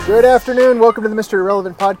Good afternoon. Welcome to the Mr.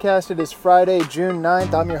 Irrelevant podcast. It is Friday, June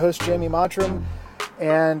 9th. I'm your host, Jamie Mottram,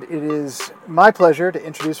 and it is my pleasure to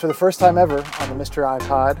introduce for the first time ever on the Mr.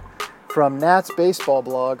 iPod from Nats baseball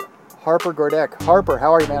blog, Harper Gordek. Harper,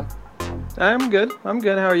 how are you, man? I'm good.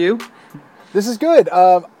 How are you? This is good.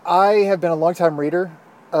 I have been a longtime reader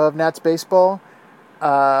of Nats baseball.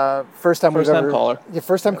 First time caller. Yeah,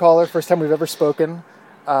 first time caller. First time we've ever spoken.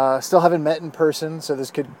 Still haven't met in person, so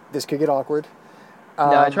this could get awkward.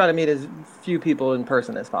 No, I try to meet as few people in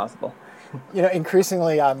person as possible. You know,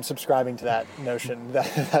 increasingly I'm subscribing to that notion,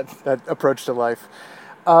 that approach to life.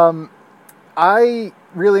 I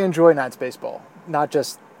really enjoy Nats baseball, not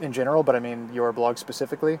just in general, but I mean your blog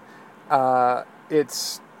specifically.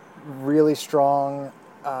 It's really strong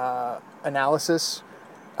analysis,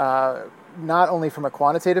 not only from a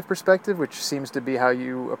quantitative perspective, which seems to be how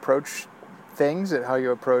you approach things and how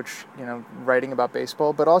you approach, writing about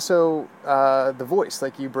baseball, but also the voice.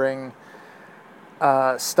 Like you bring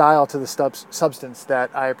style to the substance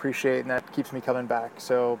that I appreciate, and that keeps me coming back.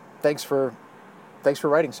 So thanks for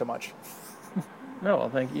writing so much. No, well,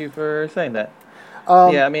 thank you for saying that.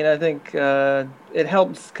 I mean, I think it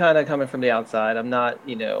helps kind of coming from the outside. I'm not,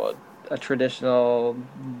 a traditional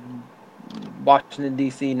Washington,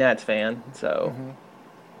 D.C. Nats fan, so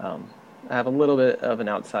I have a little bit of an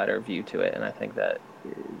outsider view to it, and I think that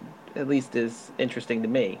at least is interesting to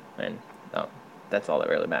me, and that's all that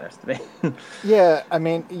really matters to me. Yeah, I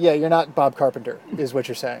mean, you're not Bob Carpenter, is what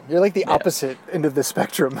you're saying. You're like the opposite end of the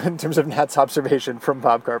spectrum in terms of Nats observation from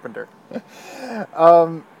Bob Carpenter.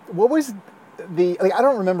 What was I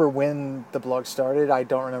don't remember when the blog started. I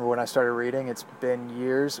don't remember when I started reading. It's been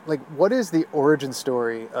years. Like, what is the origin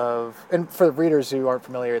story of, and for the readers who aren't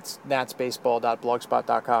familiar, it's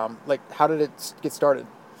natsbaseball.blogspot.com. Like, how did it get started?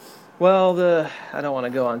 Well, I don't want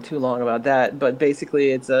to go on too long about that, but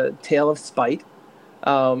basically it's a tale of spite.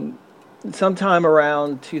 Sometime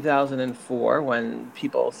around 2004, when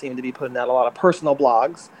people seemed to be putting out a lot of personal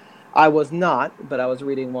blogs, I was not, but I was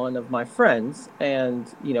reading one of my friends, and,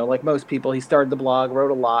 like most people, he started the blog,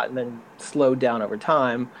 wrote a lot, and then slowed down over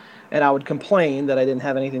time, and I would complain that I didn't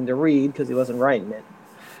have anything to read because he wasn't writing it.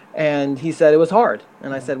 And he said it was hard,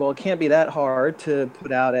 and I said, well, it can't be that hard to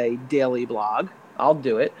put out a daily blog. I'll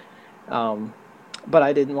do it. But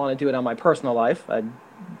I didn't want to do it on my personal life. I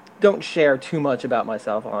don't share too much about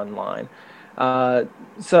myself online.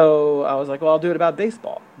 So I was like, well, I'll do it about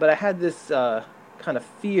baseball. But I had this kind of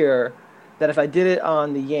fear that if I did it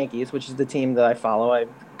on the Yankees, which is the team that I follow, I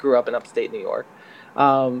grew up in upstate New York,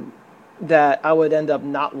 that I would end up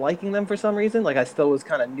not liking them for some reason. Like I still was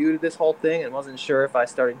kind of new to this whole thing and wasn't sure if I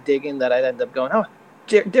started digging that I'd end up going, oh,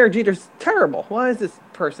 Derek Jeter's terrible. Why is this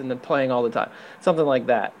person playing all the time? Something like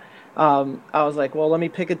that. I was like, well, let me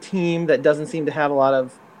pick a team that doesn't seem to have a lot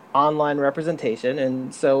of online representation,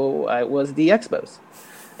 and so it was the Expos.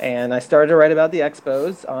 And I started to write about the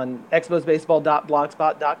Expos on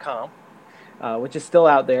exposbaseball.blogspot.com, which is still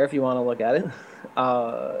out there if you want to look at it.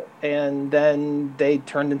 And then they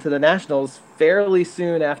turned into the Nationals fairly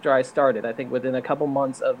soon after I started. I think within a couple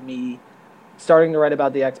months of me starting to write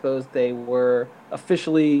about the Expos, they were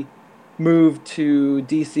officially moved to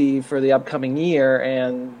DC for the upcoming year,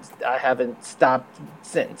 and I haven't stopped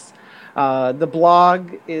since. The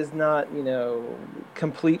blog is not,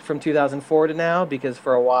 complete from 2004 to now, because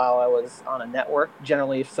for a while I was on a network.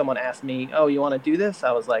 Generally, if someone asked me, oh, you want to do this?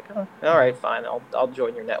 I was like, oh, all right, fine, I'll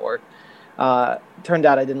join your network. Turned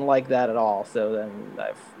out I didn't like that at all, so then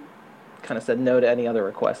I've kind of said no to any other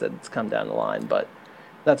requests that's come down the line. But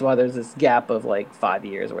that's why there's this gap of like 5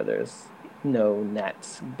 years where there's no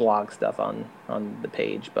Nats blog stuff on the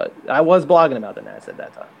page, but I was blogging about the Nats at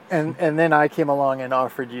that time. And then I came along and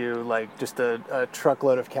offered you like just a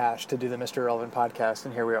truckload of cash to do the Mr. Irrelevant podcast,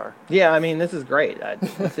 and here we are. Yeah, I mean, this is great.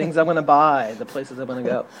 The things I'm going to buy, the places I'm going to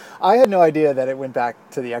go. I had no idea that it went back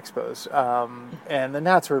to the Expos, and the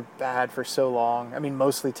Nats were bad for so long. I mean,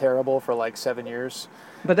 mostly terrible for like 7 years.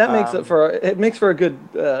 But that makes it for a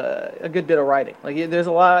good bit of writing. Like there's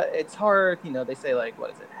a lot. It's hard, they say like,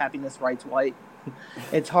 what is it? Happiness writes white.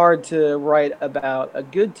 It's hard to write about a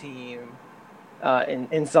good team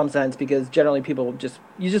in some sense, because generally people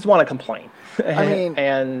you just want to complain. I mean,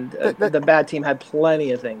 and the bad team had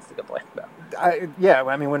plenty of things to complain about.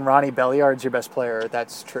 I mean, when Ronnie Belliard's your best player,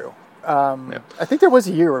 that's true. I think there was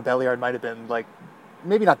a year where Belliard might have been like,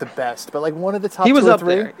 maybe not the best, but like one of the top. He was two or up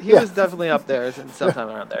three. there. He was definitely up there sometime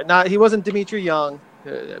around there. He wasn't Dimitri Young,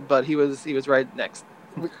 but he was right next.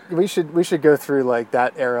 We should go through like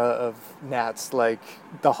that era of Nats, like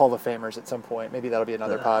the Hall of Famers at some point. Maybe that'll be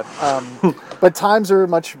another pod. But times are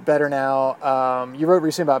much better now. You wrote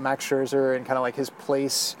recently about Max Scherzer and kind of like his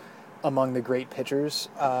place among the great pitchers.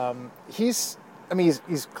 He's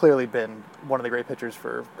clearly been one of the great pitchers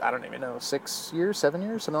for, I don't even know, 6 years, 7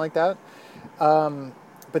 years, something like that.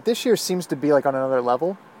 But this year seems to be like on another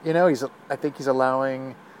level. I think he's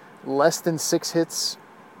allowing less than 6 hits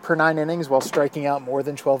per 9 innings while striking out more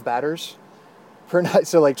than 12 batters per night.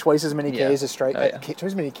 So like twice as many Ks as twice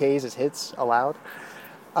as many Ks as hits allowed.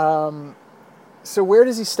 So where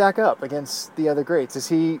does he stack up against the other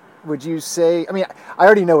greats? Would you say? I mean, I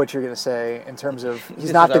already know what you're going to say in terms of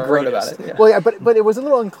he's not the greatest. About it, yeah. Well, yeah, but it was a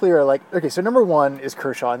little unclear. Like, okay, so number 1 is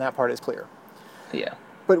Kershaw, and that part is clear. Yeah.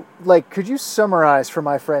 But like, could you summarize for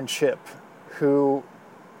my friend Chip, who,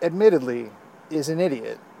 admittedly, is an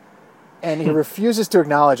idiot, and he refuses to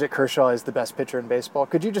acknowledge that Kershaw is the best pitcher in baseball?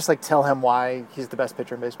 Could you just like tell him why he's the best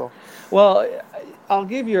pitcher in baseball? Well, I'll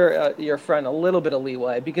give your friend a little bit of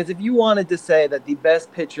leeway, because if you wanted to say that the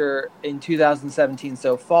best pitcher in 2017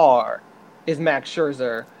 so far is Max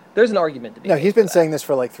Scherzer, there's an argument to be made. No, he's been saying this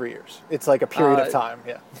for like 3 years. It's like a period of time.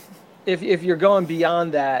 Yeah. If you're going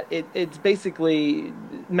beyond that, it's basically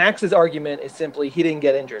Max's argument is simply he didn't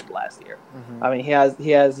get injured last year. Mm-hmm. I mean,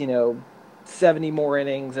 he has 70 more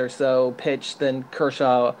innings or so pitched than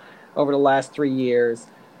Kershaw over the last 3 years,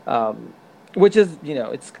 which is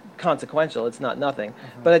it's consequential. It's not nothing.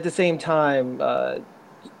 Mm-hmm. But at the same time,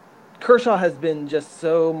 Kershaw has been just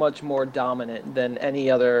so much more dominant than any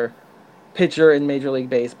other pitcher in Major League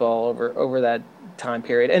Baseball over that time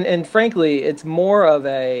period. And frankly, it's more of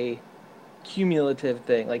a cumulative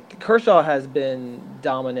thing. Like, Kershaw has been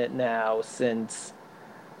dominant now since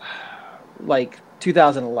like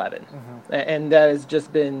 2011, mm-hmm. and that has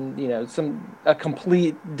just been a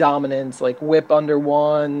complete dominance. Like, WHIP under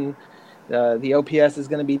 1. The OPS is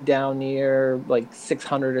going to be down near like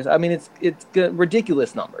 600 or so. I mean, it's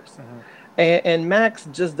ridiculous numbers, mm-hmm. and Max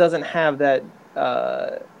just doesn't have that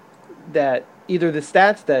that either the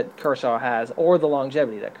stats that Kershaw has or the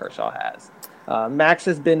longevity that Kershaw has. Max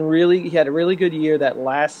has been he had a really good year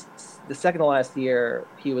the second to last year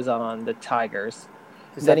he was on the Tigers.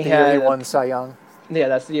 Is that the year he won the Cy Young? Yeah,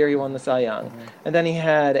 that's the year he won the Cy Young. Mm-hmm. And then he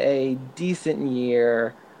had a decent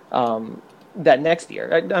year that next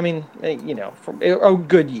year. I mean, a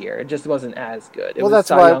good year. It just wasn't as good. It was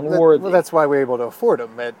Cy Young worthy. Well, that's why we were able to afford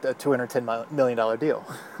him at a $210 million deal.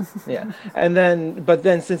 Yeah, but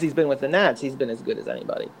then since he's been with the Nats, he's been as good as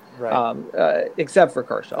anybody, right? Except for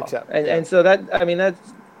Kershaw. And so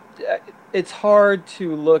it's hard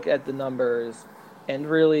to look at the numbers and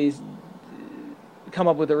really come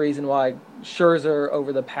up with a reason why Scherzer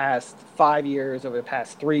over the past 5 years, over the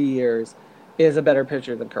past 3 years, is a better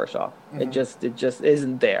pitcher than Kershaw. Mm-hmm. It just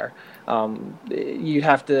isn't there. You'd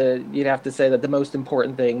have to say that the most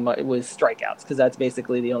important thing was strikeouts, because that's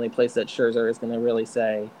basically the only place that Scherzer is going to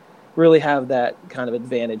really have that kind of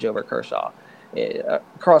advantage over Kershaw.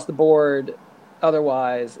 Across the board,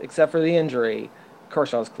 otherwise, except for the injury,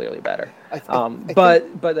 Kershaw's clearly better.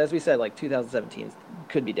 But as we said, like 2017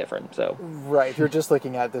 could be different. So right, if you're just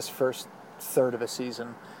looking at this first third of a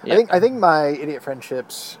season, yeah. I think my idiot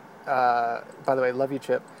friendships. By the way, love you,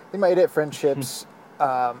 Chip. I think my idiot friendships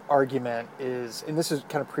argument is, and this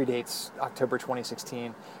kind of predates October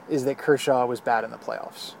 2016, is that Kershaw was bad in the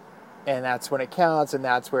playoffs, and that's when it counts, and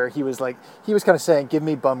that's where he was kind of saying, "Give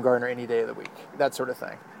me Bumgarner any day of the week," that sort of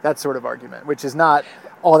thing, that sort of argument, which is not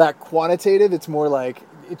all that quantitative. It's more like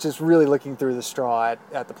it's just really looking through the straw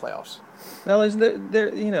at the playoffs. Well,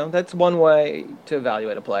 that's one way to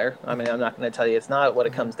evaluate a player. I mean, I'm not going to tell you it's not. What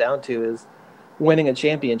it comes down to is winning a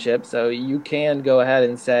championship. So you can go ahead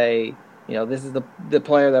and say, this is the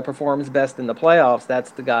player that performs best in the playoffs.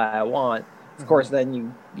 That's the guy I want. Of course,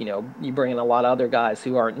 then you bring in a lot of other guys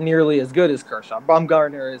who aren't nearly as good as Kershaw.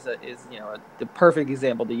 Bumgarner is the perfect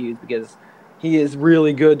example to use, because he is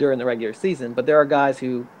really good during the regular season. But there are guys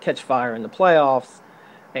who catch fire in the playoffs,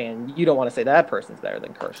 and you don't want to say that person's better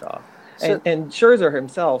than Kershaw. And Scherzer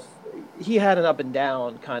himself, he had an up and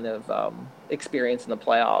down kind of experience in the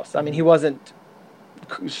playoffs. I mean, he wasn't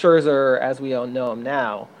Scherzer as we all know him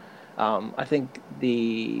now. I think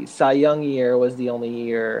the Cy Young year was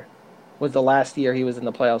the last year he was in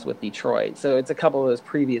the playoffs with Detroit. So it's a couple of those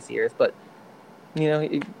previous years, but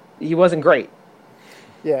he wasn't great.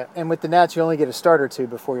 Yeah, and with the Nats, you only get a start or two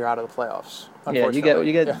before you're out of the playoffs. Yeah, you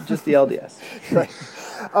get just the LDS. Right.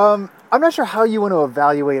 I'm not sure how you want to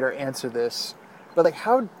evaluate or answer this, but I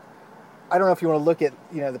don't know if you want to look at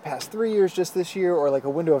the past 3 years just this year, or like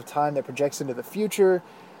a window of time that projects into the future.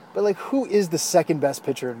 But like, who is the second best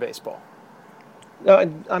pitcher in baseball?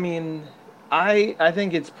 I mean, I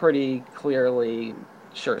think it's pretty clearly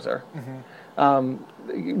Scherzer. Mm-hmm.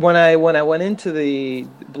 When I went into the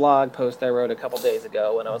blog post I wrote a couple days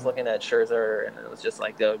ago, when I was Hmm. looking at Scherzer, and it was just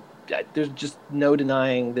like, there's just no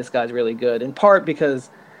denying this guy's really good. In part because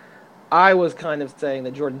I was kind of saying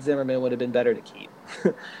that Jordan Zimmerman would have been better to keep.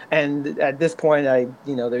 And at this point,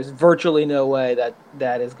 there's virtually no way that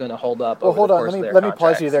that is going to hold up Well, over the hold on. course of their Let me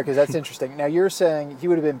pause you contracts. there because that's interesting. Now you're saying he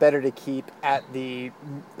would have been better to keep at the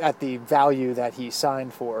value that he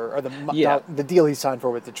signed for, or Yeah. the deal he signed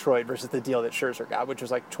for with Detroit versus the deal that Scherzer got, which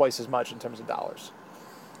was like twice as much in terms of dollars.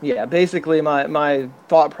 Yeah, basically my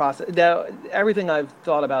thought process, everything I've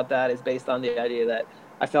thought about that is based on the idea that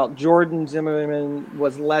I felt Jordan Zimmerman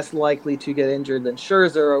was less likely to get injured than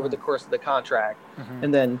Scherzer over the course of the contract. Mm-hmm.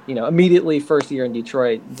 And then, immediately first year in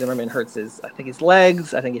Detroit, Zimmerman hurts I think his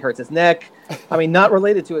legs, I think he hurts his neck. I mean, not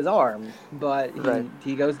related to his arm, but Right.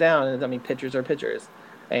 he goes down, and I mean, pitchers are pitchers.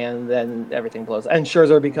 And then everything blows. And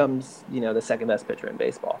Scherzer becomes, the second best pitcher in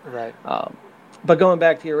baseball. Right. Um, but going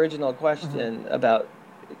back to your original Mm-hmm. question about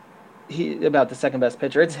the second best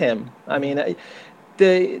pitcher. It's Mm-hmm. him. I Mm-hmm. mean,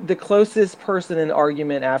 the closest person in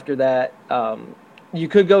argument after that, you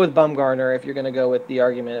could go with Bumgarner if you're going to go with the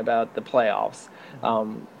argument about the playoffs. Mm-hmm.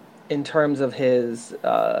 Um, in terms of his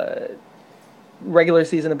regular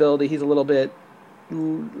season ability, he's a little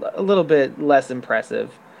bit less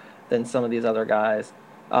impressive than some of these other guys.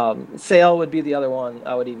 Sale would be the other one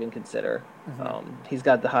I would even consider. Mm-hmm. He's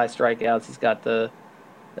got the high strikeouts. He's got the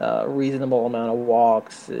reasonable amount of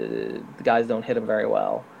walks. The guys don't hit him very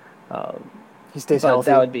well. Um, He stays but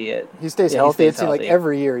that healthy. would be it. He stays Yeah, he healthy. stays It seems like healthy.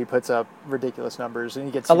 every year he puts up ridiculous numbers, and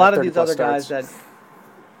he gets A lot of 30 these plus other guys starts.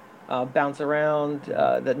 that bounce around,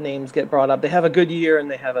 that names get brought up, they have a good year and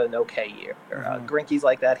they have an okay year. Mm-hmm. Greinke's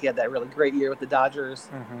like that. He had that really great year with the Dodgers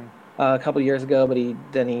Mm-hmm. a couple of years ago, but he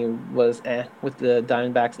was with the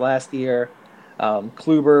Diamondbacks last year.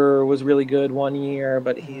 Kluber was really good one year,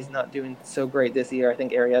 but he's Mm-hmm. not doing so great this year. I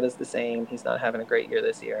think Arrieta's the same. He's not having a great year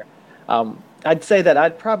this year. I'd say that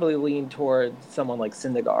I'd probably lean towards someone like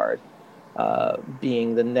Syndergaard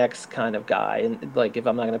being the next kind of guy. And like, if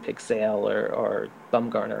I'm not going to pick Sale or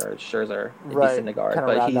Bumgarner or Scherzer, it'd be Right. Syndergaard. Kind of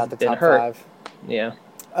But round he's out the been top hurt. five. Yeah.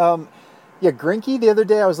 Um, yeah, Greinke. The other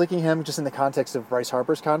day, I was looking at him just in the context of Bryce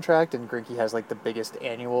Harper's contract, and Greinke has like the biggest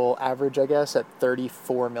annual average, I guess, at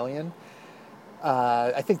 34 million.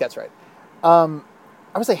 I think that's right. Um,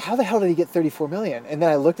 I was like, how the hell did he get 34 million? And then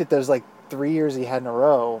I looked at those like 3 years he had in a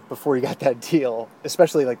row before he got that deal,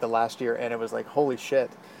 especially like the last year, and it was like, holy shit,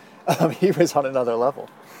 he was on another level.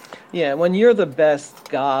 Yeah, when you're the best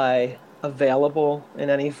guy available in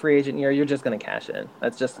any free agent year, you're just going to cash in.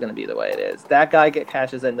 That's just going to be the way it is. That guy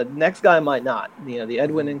cashes in. The next guy might not. The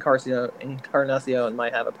Edwin Mm-hmm. Encarnacion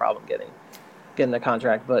might have a problem getting the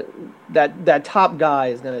contract, but that top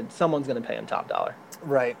guy someone's gonna pay him top dollar.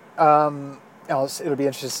 Right. It'll be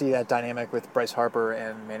interesting to see that dynamic with Bryce Harper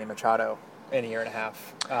and Manny Machado in a year and a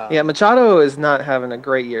half. Yeah, Machado is not having a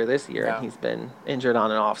great year this year, and No. he's been injured on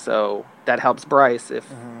and off, so that helps Bryce if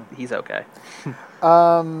Mm-hmm. he's okay.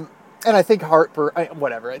 And I think Harper,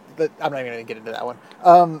 whatever. I'm not even going to get into that one.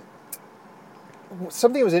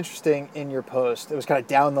 Something that was interesting in your post, it was kind of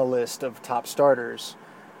down the list of top starters,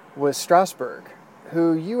 was Strasburg,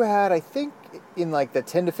 who you had, I think, in like the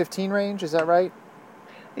 10 to 15 range. Is that right?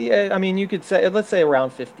 Yeah, I mean, you could say, let's say around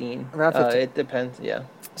 15. Around 15. It depends. Yeah.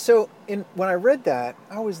 So when I read that,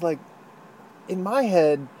 I was like, in my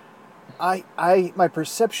head, my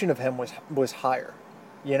perception of him was higher,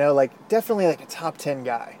 like definitely like a top 10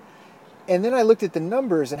 guy. And then I looked at the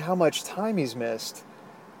numbers and how much time he's missed.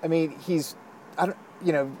 I mean, I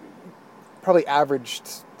don't, probably averaged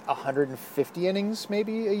 150 innings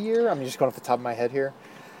maybe a year. I'm just going off the top of my head here.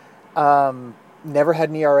 Never had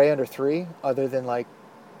an ERA under 3, other than like,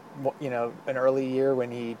 an early year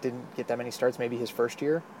when he didn't get that many starts, maybe his first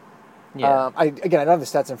year. Yeah. I don't have the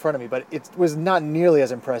stats in front of me, but it was not nearly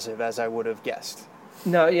as impressive as I would have guessed.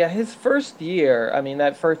 No, yeah, his first year, I mean,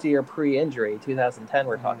 that first year pre-injury, 2010,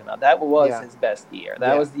 we're Mm-hmm. talking about, that was Yeah, his best year.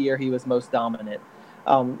 That yeah. was the year he was most dominant.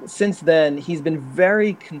 Since then, he's been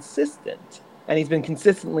very consistent, and he's been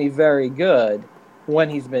consistently very good when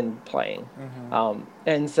he's been playing. Mm-hmm.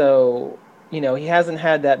 And so, he hasn't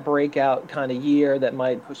had that breakout kind of year that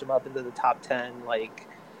might push him up into the top 10, like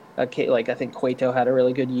I think Cueto had a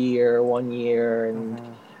really good year one year, and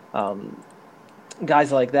Mm-hmm. um,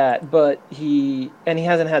 guys like that, but he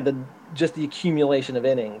hasn't had the accumulation of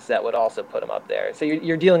innings that would also put him up there. So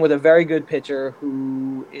you're dealing with a very good pitcher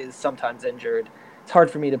who is sometimes injured. It's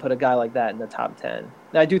hard for me to put a guy like that in the top 10.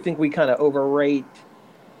 Now, I do think we kind of overrate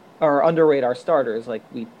or underrate our starters. Like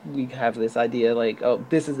we have this idea like, oh,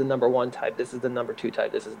 this is the number one type, this is the number two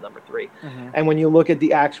type, this is number three. Mm-hmm. And when you look at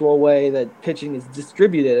the actual way that pitching is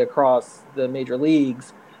distributed across the major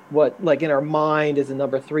leagues, what like in our mind is a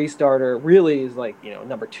number three starter really is like,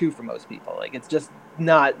 number two for most people. Like it's just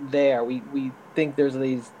not there. We think there's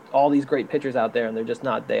all these great pitchers out there and they're just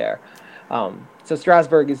not there. So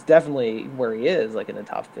Strasburg is definitely where he is, like in the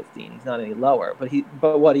top 15. He's not any lower,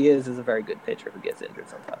 but what he is a very good pitcher who gets injured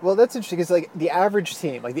sometimes. Well, that's interesting because like the average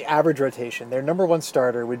team, like the average rotation, their number one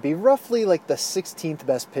starter would be roughly like the 16th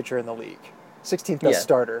best pitcher in the league, 16th best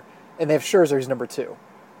starter, and they have Scherzer who's number two,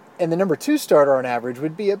 and the number two starter on average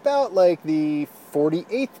would be about like the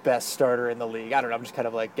 48th best starter in the league. I don't know. I'm just kind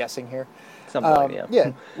of like guessing here. Something like that.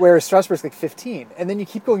 Yeah. Whereas Strasburg's like 15. And then you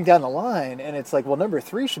keep going down the line, and it's like, well, number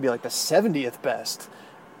three should be like the 70th best.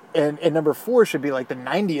 And number four should be like the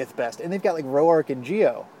 90th best. And they've got like Roark and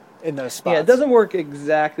Gio in those spots. Yeah, it doesn't work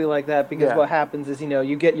exactly like that because what happens is,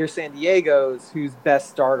 you get your San Diego's whose best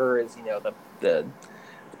starter is, the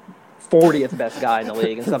 40th best guy in the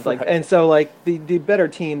league and stuff like that. And so, like, the better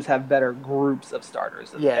teams have better groups of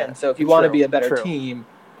starters. And so if you want to be a better team,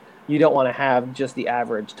 you don't want to have just the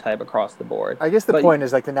average type across the board. I guess the point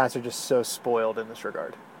is, like, the Nats are just so spoiled in this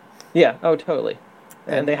regard. Yeah, oh, totally.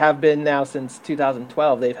 And they have been now since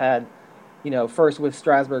 2012. They've had, first with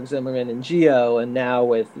Strasburg, Zimmerman, and Gio, and now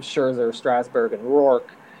with Scherzer, Strasburg, and Roark.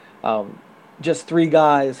 Just three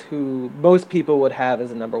guys who most people would have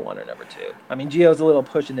as a number one or number two. I mean, Gio's a little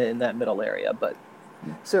pushing it in that middle area, but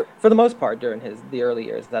so for the most part during the early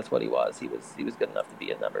years, that's what he was. He was good enough to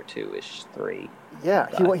be a number two-ish, three.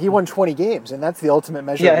 Yeah, he won 20 games, and that's the ultimate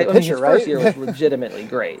measure of a pitcher, his right? First year was legitimately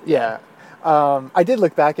great. Yeah. I did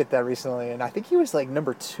look back at that recently, and I think he was like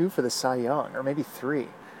number two for the Cy Young, or maybe three.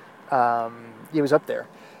 He was up there.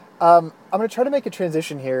 I'm going to try to make a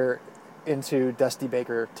transition here into Dusty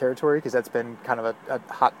Baker territory because that's been kind of a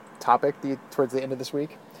hot topic towards the end of this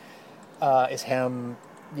week. Is him,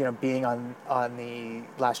 being on the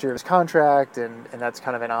last year of his contract, and that's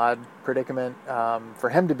kind of an odd predicament for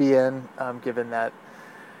him to be in, given that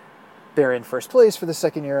they're in first place for the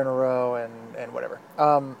second year in a row and whatever.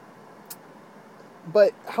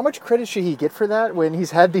 But how much credit should he get for that when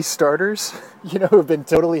he's had these starters, who have been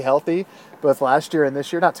totally healthy both last year and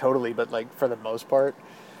this year? Not totally, but like for the most part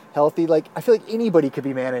healthy. Like I feel like anybody could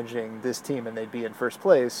be managing this team and they'd be in first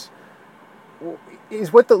place.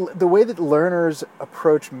 Is what the way that learners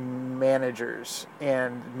approach managers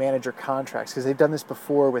and manager contracts, because they've done this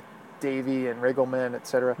before with Davey and Riggleman,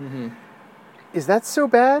 etc. Mm-hmm. Is that so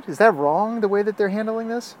bad? Is that wrong, the way that they're handling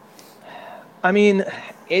this? I mean,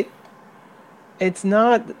 it's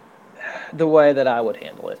not the way that I would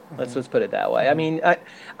handle it. Mm-hmm. Let's just put it that way. Mm-hmm. I mean,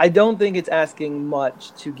 I don't think it's asking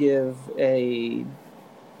much to give a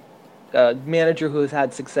manager who has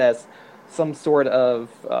had success some sort of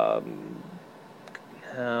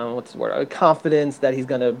what's the word? Confidence that he's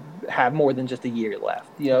going to have more than just a year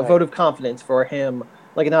left. A vote of confidence for him,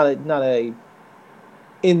 like not a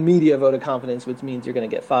in media vote of confidence, which means you're going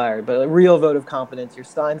to get fired, but a real vote of confidence. You're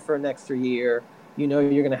signed for an extra year. You're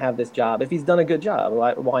going to have this job. If he's done a good job,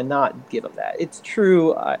 why not give him that? It's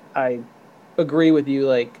true. I agree with you.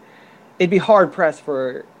 Like, it'd be hard pressed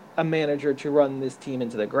for a manager to run this team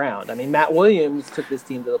into the ground. I mean, Matt Williams took this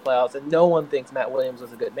team to the playoffs, and no one thinks Matt Williams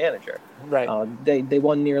was a good manager. Right. They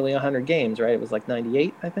won nearly 100 games, right? It was like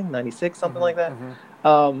 98, I think, 96, something mm-hmm, like that.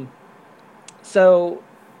 Mm-hmm. So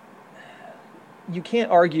you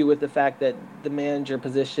can't argue with the fact that the manager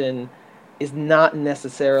position is not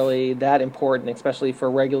necessarily that important, especially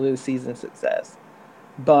for regular season success.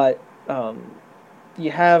 But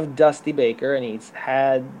you have Dusty Baker, and he's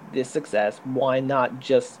had this success. Why not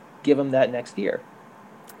just give him that next year?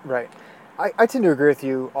 Right. I tend to agree with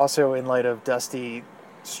you also in light of Dusty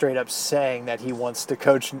straight up saying that he wants to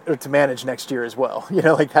coach or to manage next year as well.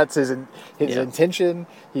 Like that's his intention.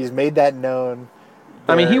 He's made that known.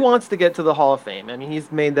 I mean, he wants to get to the Hall of Fame. I mean,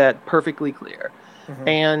 he's made that perfectly clear. Mm-hmm.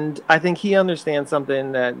 And I think he understands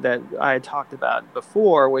something that I had talked about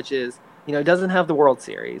before, which is, he doesn't have the World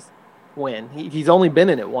Series win. He's only been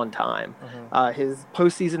in it one time. Mm-hmm. His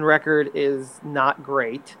postseason record is not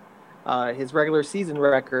great. His regular season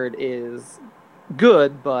record is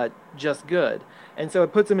good, but just good. And so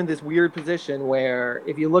it puts him in this weird position where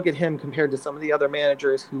if you look at him compared to some of the other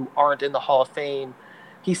managers who aren't in the Hall of Fame,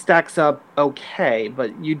 he stacks up okay,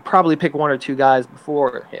 but you'd probably pick one or two guys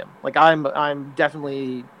before him. Like I'm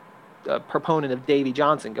definitely a proponent of Davey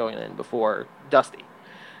Johnson going in before Dusty.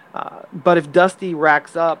 But if Dusty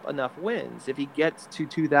racks up enough wins, if he gets to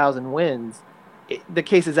 2,000 wins, the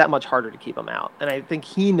case is that much harder to keep him out. And I think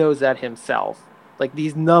he knows that himself. Like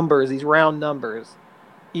these numbers, these round numbers,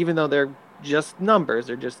 even though they're just numbers,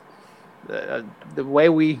 they're just the way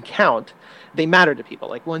we count, they matter to people.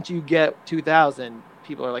 Like once you get 2,000,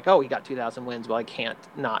 people are like, oh, he got 2,000 wins. Well, I can't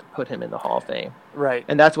not put him in the Hall of Fame. Right.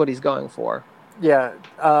 And that's what he's going for. Yeah,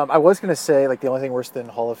 I was gonna say like the only thing worse than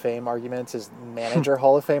Hall of Fame arguments is manager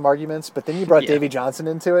Hall of Fame arguments, but then you brought Yeah. Davey Johnson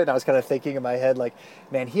into it, and I was kind of thinking in my head like,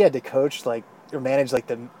 man, he had to coach like or manage like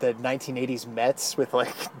the 1980s Mets with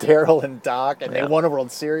like Darryl and Doc, and they Yeah. won a World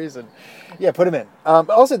Series, and yeah, put him in.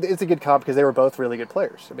 Also, it's a good comp because they were both really good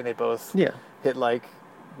players. I mean, they both Yeah. hit like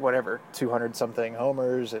whatever 200 something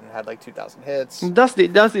homers and had like 2,000 hits. Dusty,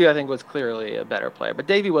 I think, was clearly a better player, but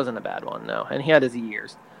Davey wasn't a bad one, no. And he had his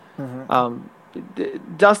years. Um,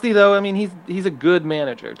 Dusty, though, I mean, he's a good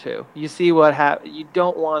manager too. You see what you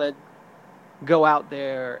don't want to go out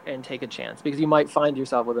there and take a chance because you might find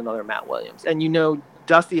yourself with another Matt Williams. And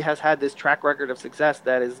Dusty has had this track record of success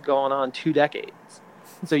that is going on 2 decades.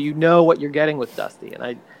 So you know what you're getting with Dusty.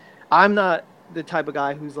 And I'm not the type of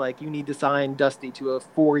guy who's like, you need to sign Dusty to a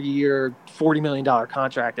 4-year, $40 million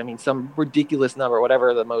contract. I mean, some ridiculous number,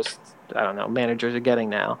 whatever the most, I don't know, managers are getting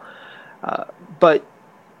now. But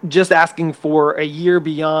just asking for a year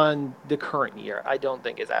beyond the current year, I don't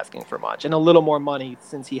think is asking for much. And a little more money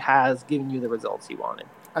since he has given you the results he wanted.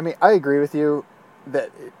 I mean, I agree with you that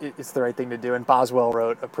it's the right thing to do, and Boswell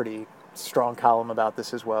wrote a pretty strong column about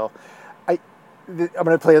this as well. I'm going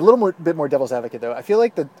to play a little bit more devil's advocate, though. I feel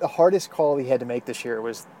like the hardest call he had to make this year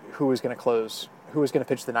was who was going to close, who was going to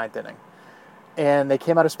pitch the 9th inning. And they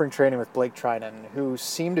came out of spring training with Blake Trinan, who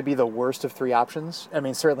seemed to be the worst of 3 options. I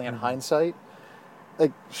mean, certainly in hindsight.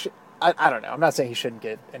 Like, I don't know. I'm not saying he shouldn't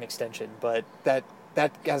get an extension, but that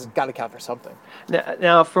has got to count for something.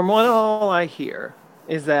 Now, from what all I hear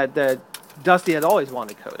is that Dusty had always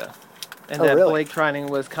wanted Coda, and that really? Blake Trinan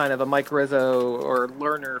was kind of a Mike Rizzo or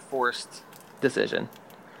Lerner forced decision.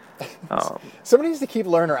 Somebody needs to keep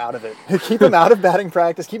Lerner out of it. Keep him out of batting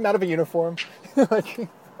practice. Keep him out of a uniform.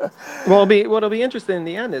 What'll be interesting in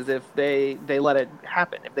the end is if they let it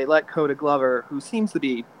happen. If they let Coda Glover, who seems to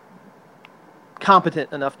be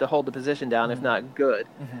competent enough to hold the position down, if not good,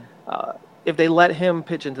 if they let him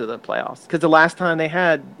pitch into the playoffs. Because the last time they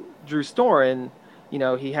had Drew Storen,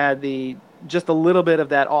 he had just a little bit of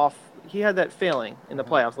that off. He had that failing in the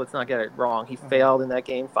playoffs. Let's not get it wrong. He failed in that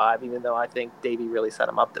Game 5, even though I think Davey really set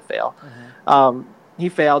him up to fail. He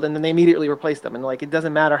failed, and then they immediately replaced him. And it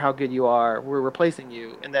doesn't matter how good you are, we're replacing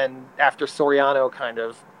you. And then after Soriano kind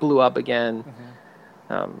of blew up again,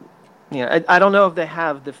 I don't know if they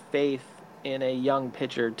have the faith in a young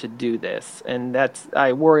pitcher to do this. And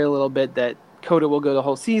I worry a little bit that Coda will go the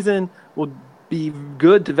whole season, will be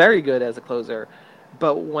good to very good as a closer.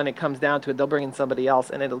 But when it comes down to it, they'll bring in somebody else,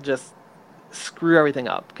 and it'll just screw everything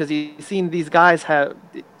up. Because you've seen these guys have,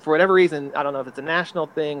 for whatever reason, I don't know if it's a national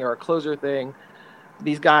thing or a closer thing,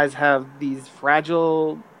 these guys have these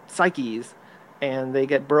fragile psyches, and they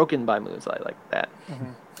get broken by moves like that.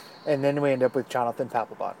 And then we end up with Jonathan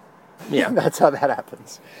Papelbon. Yeah. That's how that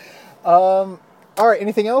happens. All right,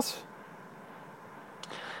 anything else?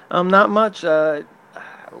 Not much.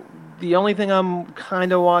 The only thing I'm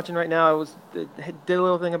kind of watching right now, did a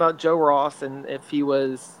little thing about Joe Ross, and if he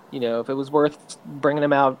was, if it was worth bringing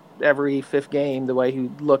him out every 5th game the way he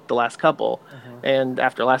looked the last couple. And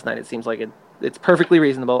after last night, it seems like it's perfectly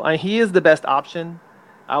reasonable. He is the best option.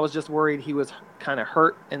 I was just worried he was kind of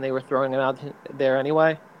hurt, and they were throwing him out there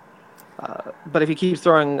anyway. But if he keeps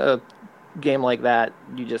throwing a game like that,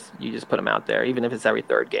 you just put him out there, even if it's every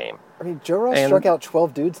 3rd game. I mean, Joe Ross struck out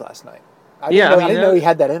 12 dudes last night. I didn't know he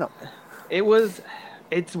had that in him.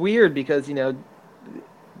 It's weird because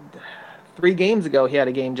 3 games ago he had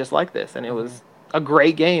a game just like this, and it was a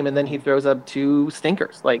great game, and then he throws up 2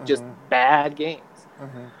 stinkers, just bad games.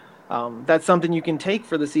 That's something you can take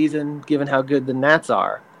for the season, given how good the Nats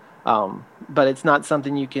are. But it's not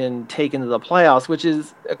something you can take into the playoffs, which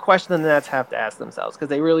is a question the Nats have to ask themselves, because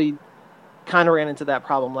they really kind of ran into that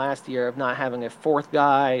problem last year of not having a 4th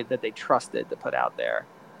guy that they trusted to put out there.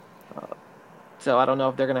 So I don't know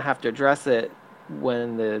if they're going to have to address it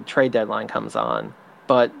when the trade deadline comes on.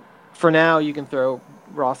 But for now, you can throw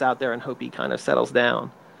Ross out there and hope he kind of settles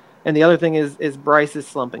down. And the other thing is Bryce is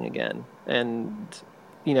slumping again. And,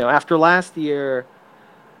 after last year,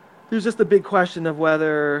 there's just a big question of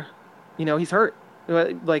whether, he's hurt.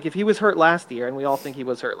 Like, if he was hurt last year, and we all think he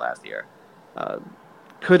was hurt last year,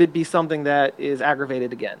 could it be something that is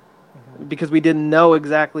aggravated again? Because we didn't know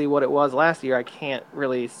exactly what it was last year, I can't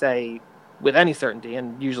really say with any certainty.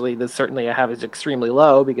 And usually the certainty I have is extremely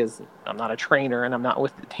low because I'm not a trainer and I'm not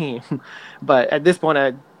with the team. But at this point,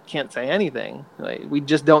 I can't say anything. We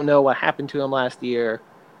just don't know what happened to him last year,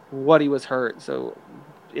 what he was hurt. So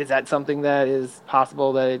Is that something that is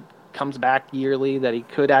possible that it comes back yearly, that he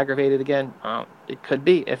could aggravate it again? It could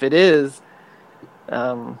be. If it is, I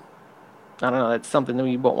don't know. That's something that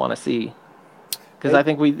we won't want to see, because I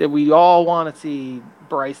think we all want to see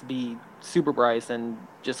Bryce be Super Bryce and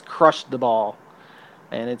just crush the ball,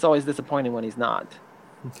 and it's always disappointing when he's not.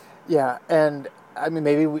 Yeah, and I mean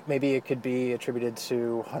maybe it could be attributed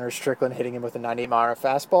to Hunter Strickland hitting him with a 98-mile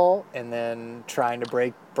fastball and then trying to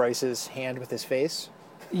break Bryce's hand with his face.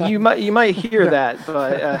 You might hear that,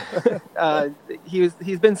 but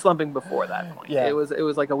he's been slumping before that point. Yeah. It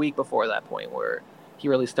was like a week before that point where he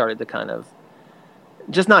really started to kind of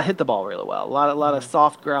just not hit the ball really well. A lot of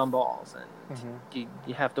soft ground balls, and you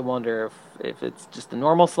have to wonder if it's just a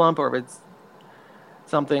normal slump or if it's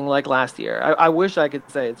something like last year. I wish I could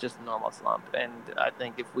say it's just a normal slump, and I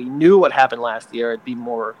think if we knew what happened last year, it'd be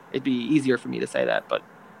easier for me to say that, but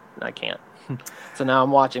I can't. So now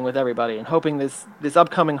I'm watching with everybody and hoping this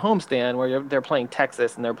upcoming homestand where they're playing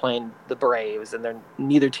Texas and they're playing the Braves and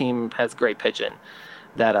neither team has great pitching,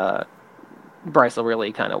 that Bryce will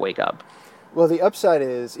really kind of wake up. Well, the upside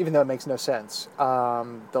is, even though it makes no sense,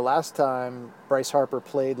 the last time Bryce Harper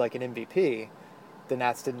played like an MVP, the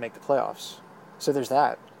Nats didn't make the playoffs. So there's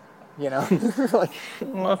that, like.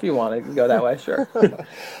 Well, if you want to go that way, sure.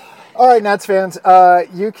 All right, Nats fans,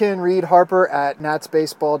 you can read Harper at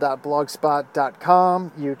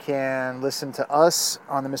natsbaseball.blogspot.com. You can listen to us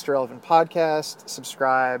on the Mr. Relevant podcast,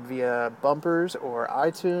 subscribe via Bumpers or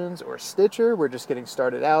iTunes or Stitcher. We're just getting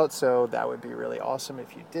started out, so that would be really awesome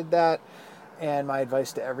if you did that. And my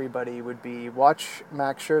advice to everybody would be watch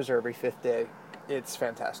Max Scherzer every fifth day. It's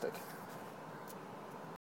fantastic.